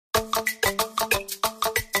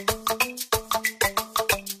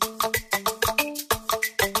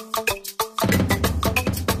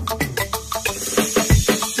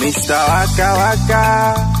Mr. Waka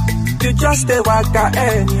Waka, you just a waka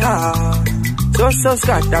anyhow. So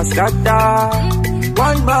scatter, scatter.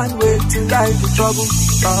 One man way to life the trouble.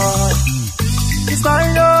 It's my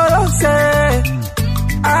Lord, say.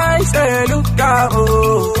 I say, look out.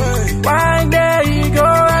 One day you go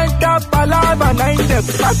and tap a life and I the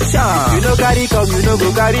fraction. You know carry come, you know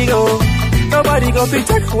go carry go. Nobody go be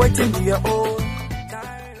check waiting to your own.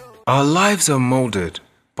 Our lives are molded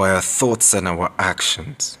by our thoughts and our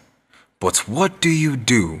actions. But what do you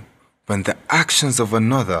do when the actions of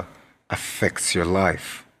another affects your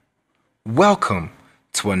life? Welcome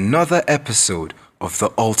to another episode of The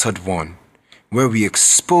Altered One, where we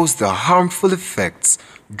expose the harmful effects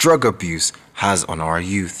drug abuse has on our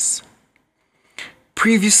youths.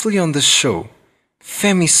 Previously on the show,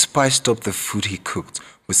 Femi spiced up the food he cooked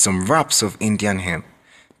with some wraps of Indian hemp,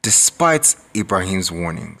 despite Ibrahim's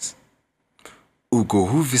warnings. Ugo,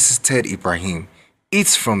 who visited Ibrahim,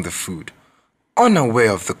 eats from the food,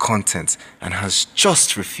 unaware of the content, and has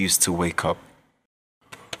just refused to wake up.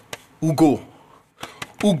 Ugo.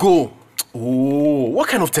 Oh, what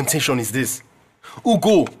kind of temptation is this?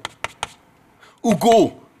 Ugo.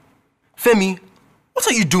 Femi, what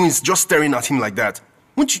are you doing just staring at him like that?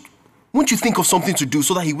 Won't you think of something to do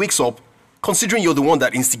so that he wakes up, considering you're the one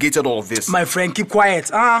that instigated all of this? My friend, keep quiet.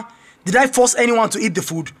 Did I force anyone to eat the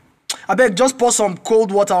food? I beg, just pour some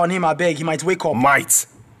cold water on him, I beg. He might wake up. Might?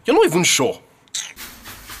 You're not even sure.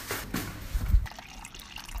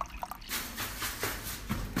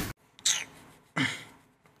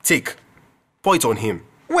 Take. Pour it on him.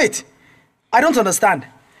 Wait. I don't understand.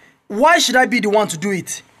 Why should I be the one to do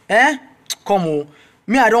it? Come on.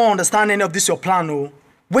 Me, I don't understand any of this your plan, oh.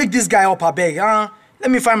 Wake this guy up, I beg, Let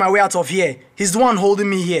me find my way out of here. He's the one holding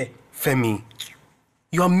me here. Femi,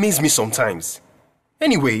 you amaze me sometimes.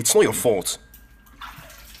 Anyway, it's not your fault.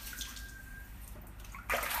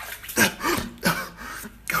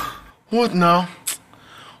 What now?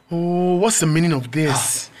 Oh, what's the meaning of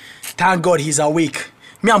this? Thank God he's awake.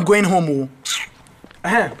 Me, I'm going home,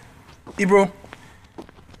 oh. Ibro,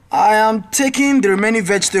 I am taking the remaining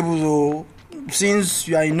vegetables, oh, since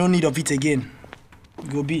you are in no need of it again.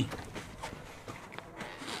 Go be.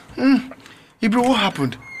 Ibro, what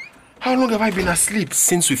happened? How long have I been asleep?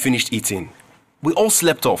 Since we finished eating. We all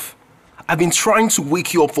slept off. I've been trying to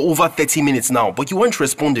wake you up for over 30 minutes now, but you weren't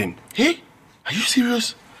responding. Hey? Are you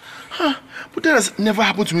serious? But that has never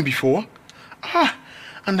happened to me before.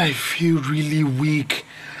 And I feel really weak.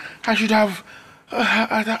 I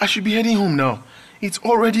should be heading home now. It's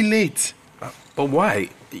already late. But why?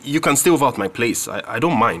 You can stay over at my place. I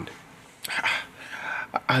don't mind.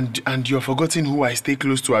 And you're forgetting who I stay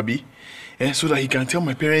close to, Abi? So that he can tell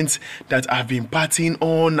my parents that I've been partying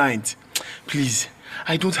all night. Please,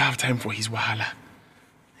 I don't have time for his wahala.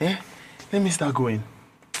 Let me start going.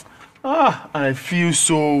 I feel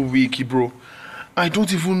so weak, bro. I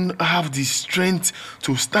don't even have the strength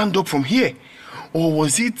to stand up from here. Or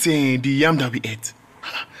was it the yam that we ate?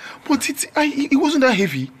 But it wasn't that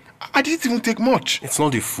heavy. I didn't even take much. It's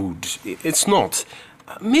not the food. It's not.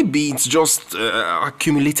 Maybe it's just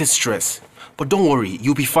accumulated stress. But don't worry,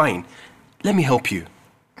 you'll be fine. Let me help you.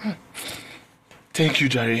 Thank you,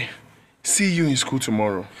 Jare. See you in school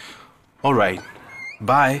tomorrow. All right.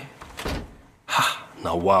 Bye.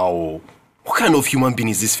 Now, wow. What kind of human being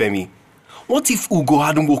is this, Femi? What if Ugo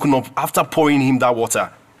hadn't woken up after pouring him that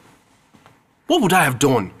water? What would I have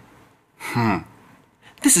done?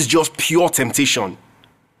 This is just pure temptation.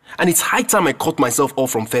 And it's high time I cut myself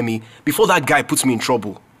off from Femi before that guy puts me in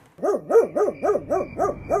trouble.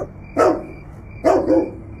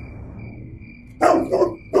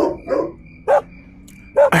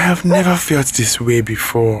 I have never felt this way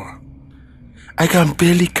before. I can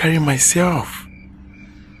barely carry myself.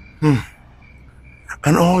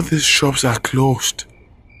 And all these shops are closed.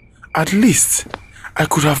 At least, I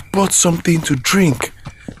could have bought something to drink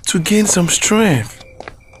to gain some strength.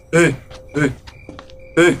 Hey,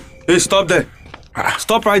 stop there.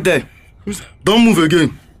 Stop right there. Who's that? Don't move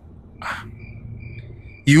again.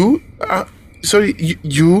 You? Sorry,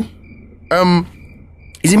 you?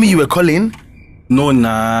 Is it me you were calling? No,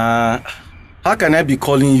 nah. How can I be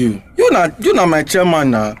calling you? You not my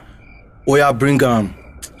chairman, nah. Oh yeah, bring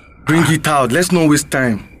it out. Let's not waste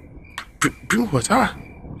time. Bring what?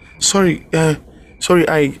 Sorry, I...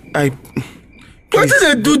 Why did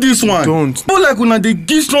they do this one? Don't. But like when they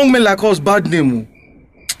give strong men like us bad name.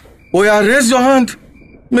 Oh yeah, raise your hand.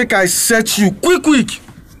 Make I set you. Quick.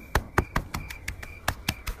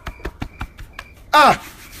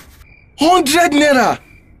 100 naira.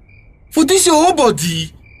 For this your whole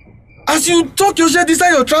body. As you talk your shirt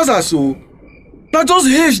inside your trousers, so. Now just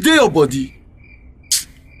H day your body.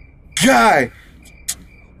 Guy,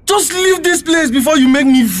 just leave this place before you make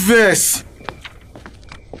me vex.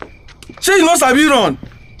 Shey you no sabi run?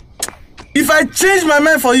 If I change my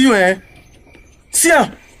mind for you, see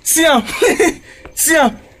am. See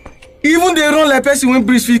am. Even dey run like person wey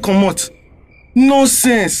breeze fit comot.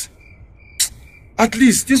 Nonsense. At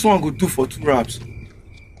least this one go do for 2 raps.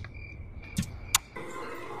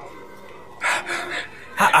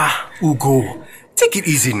 Ugo, take it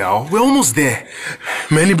easy now. We're almost there.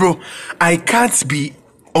 Manny, bro, I can't be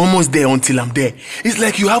almost there until I'm there. It's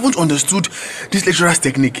like you haven't understood this lecturer's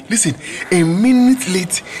technique. Listen, a minute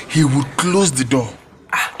late, he would close the door.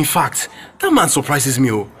 In fact, that man surprises me.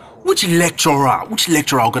 Which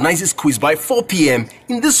lecturer organizes quiz by 4 p.m.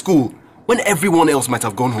 in this school when everyone else might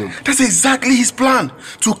have gone home? That's exactly his plan,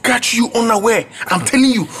 to catch you unaware. I'm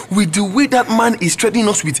telling you, with the way that man is threatening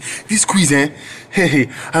us with this quiz, hey,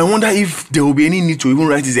 I wonder if there will be any need to even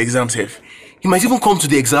write his exams here. He might even come to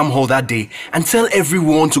the exam hall that day and tell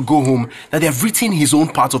everyone to go home that they have written his own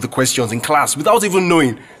part of the questions in class without even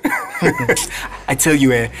knowing. I tell you,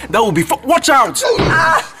 that will be watch out!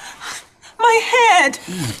 My head!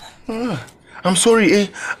 I'm sorry,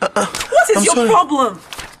 What is your problem?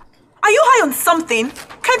 Are you high on something?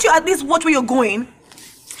 Can't you at least watch where you're going?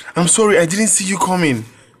 I'm sorry, I didn't see you coming.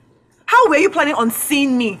 How were you planning on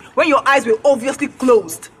seeing me when your eyes were obviously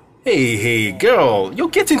closed? Hey, girl, you're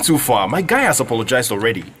getting too far. My guy has apologized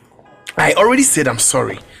already. I already said I'm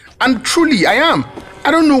sorry. And truly, I am.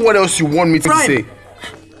 I don't know what else you want me to say.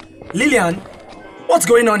 Lillian, what's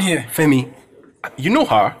going on here? Femi, you know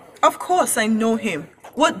her? Of course I know him.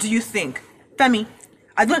 What do you think? Femi,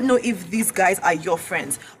 I don't know if these guys are your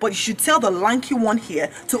friends, but you should tell the lanky one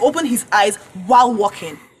here to open his eyes while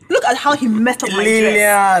walking. Look at how he messed up my dress.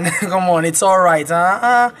 Lillian, come on, it's alright,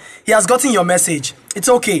 He has gotten your message. It's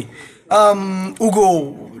okay.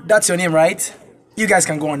 Ugo, that's your name, right? You guys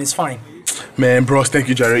can go on, it's fine. Man, bros, thank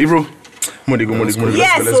you, Jared. Ibro, Modigo.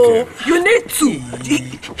 Yes, so you need to.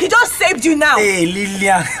 He just saved you now. Hey,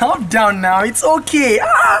 Lillian, calm down now. It's okay.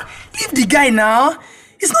 Leave the guy now.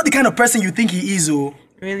 He's not the kind of person you think he is, oh.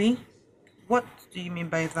 Really? What do you mean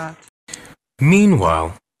by that?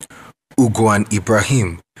 Meanwhile, Ugo and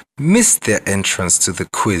Ibrahim missed their entrance to the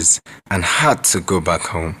quiz and had to go back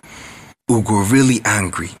home. Ugo, really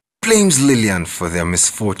angry, blames Lillian for their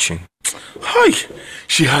misfortune. Hi,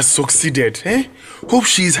 she has succeeded, Hope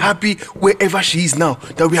she is happy wherever she is now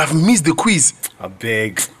that we have missed the quiz. I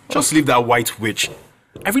beg, just leave that white witch.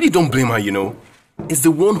 I really don't blame her, you know. It's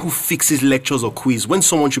the one who fixes lectures or quiz when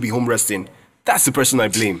someone should be home resting. That's the person I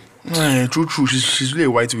blame. True. She's really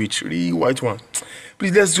a white witch, really white one.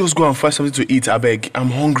 Please, let's just go and find something to eat, I beg.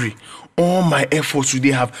 I'm hungry. All my efforts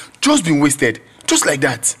today have just been wasted. Just like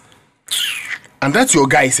that. And that's your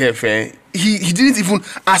guy, self, He didn't even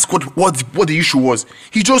ask what the issue was.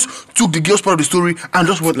 He just took the girl's part of the story and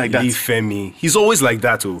just went like that. Leave Femi. He's always like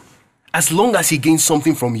that, oh. As long as he gains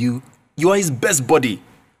something from you, you are his best buddy.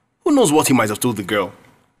 Who knows what he might have told the girl?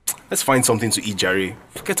 Let's find something to eat, Jerry.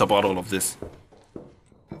 Forget about all of this.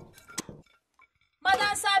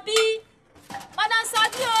 Madam Sabi! Madam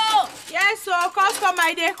Sabi, oh! Yes, so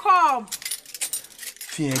customer, they come.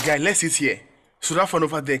 See, guy, let's sit here. So that one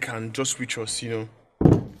over there can just reach us, you know.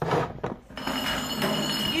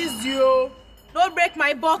 Easy, oh. Don't break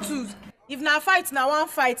my bottles. If na fight, na one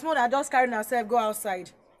fight. More than just carry ourselves, go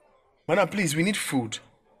outside. Madam, please, we need food.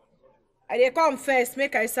 I dey come first,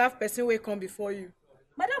 make I serve person wey come before you.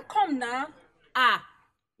 Madam, come now.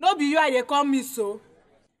 No be you I dey come me so.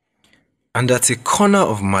 And at a corner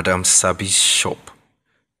of Madam Sabi's shop,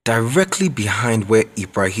 directly behind where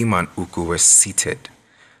Ibrahim and Ugo were seated,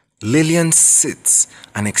 Lillian sits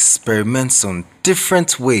and experiments on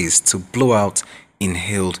different ways to blow out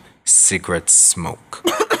inhaled cigarette smoke.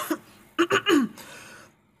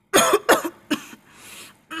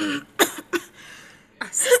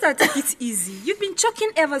 Sister, take it easy. You've been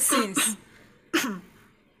choking ever since.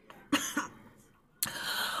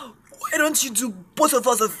 Why don't you do both of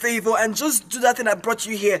us a favor and just do that thing I brought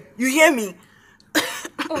you here? You hear me?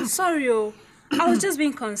 Oh, sorry, oh. I was just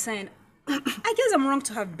being concerned. I guess I'm wrong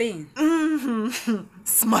to have been.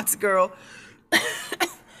 Smart girl.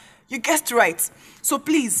 You guessed right. So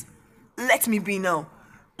please, let me be now.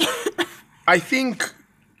 I think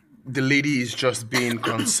the lady is just being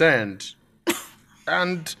concerned.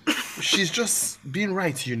 And she's just being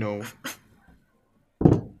right, you know.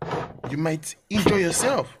 You might enjoy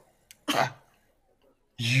yourself.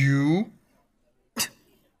 You?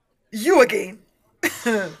 You again.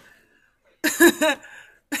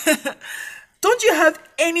 Don't you have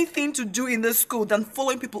anything to do in this school than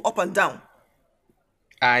following people up and down?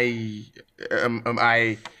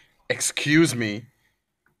 Excuse me.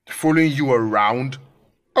 Following you around?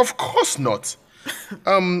 Of course not.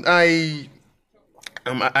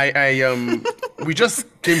 We just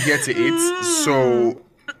came here to eat, so...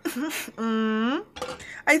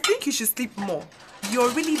 I think you should sleep more. You're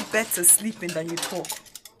really better sleeping than you talk.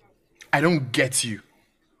 I don't get you.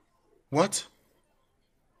 What?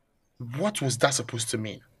 What was that supposed to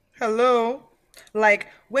mean? Hello? Like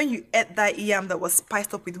when you ate that yam that was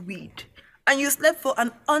spiced up with weed and you slept for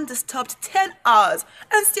an undisturbed 10 hours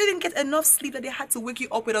and still didn't get enough sleep that they had to wake you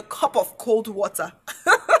up with a cup of cold water.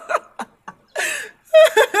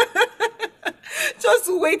 Just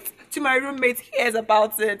wait till my roommate hears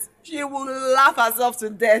about it. She will laugh herself to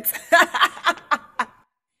death.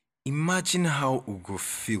 Imagine how Ugo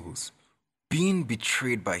feels being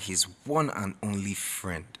betrayed by his one and only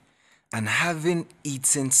friend and having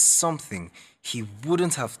eaten something he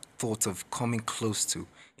wouldn't have thought of coming close to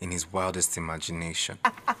in his wildest imagination.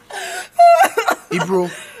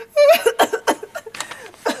 Ibro,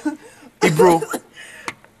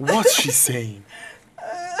 what's she saying?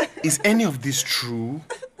 Is any of this true?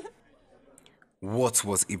 What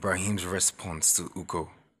was Ibrahim's response to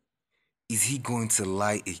Ugo? Is he going to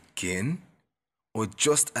lie again? Or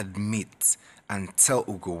just admit and tell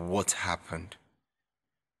Ugo what happened?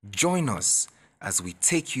 Join us as we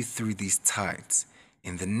take you through these tides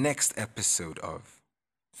in the next episode of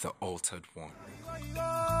The Altered One.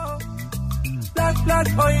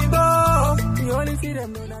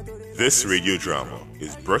 This radio drama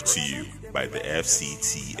is brought to you by the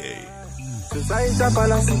FCDA. Societal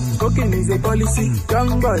policy, cooking is a policy.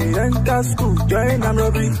 Young boy enter school, join and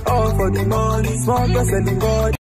robbery, all for the money. Small girl selling body.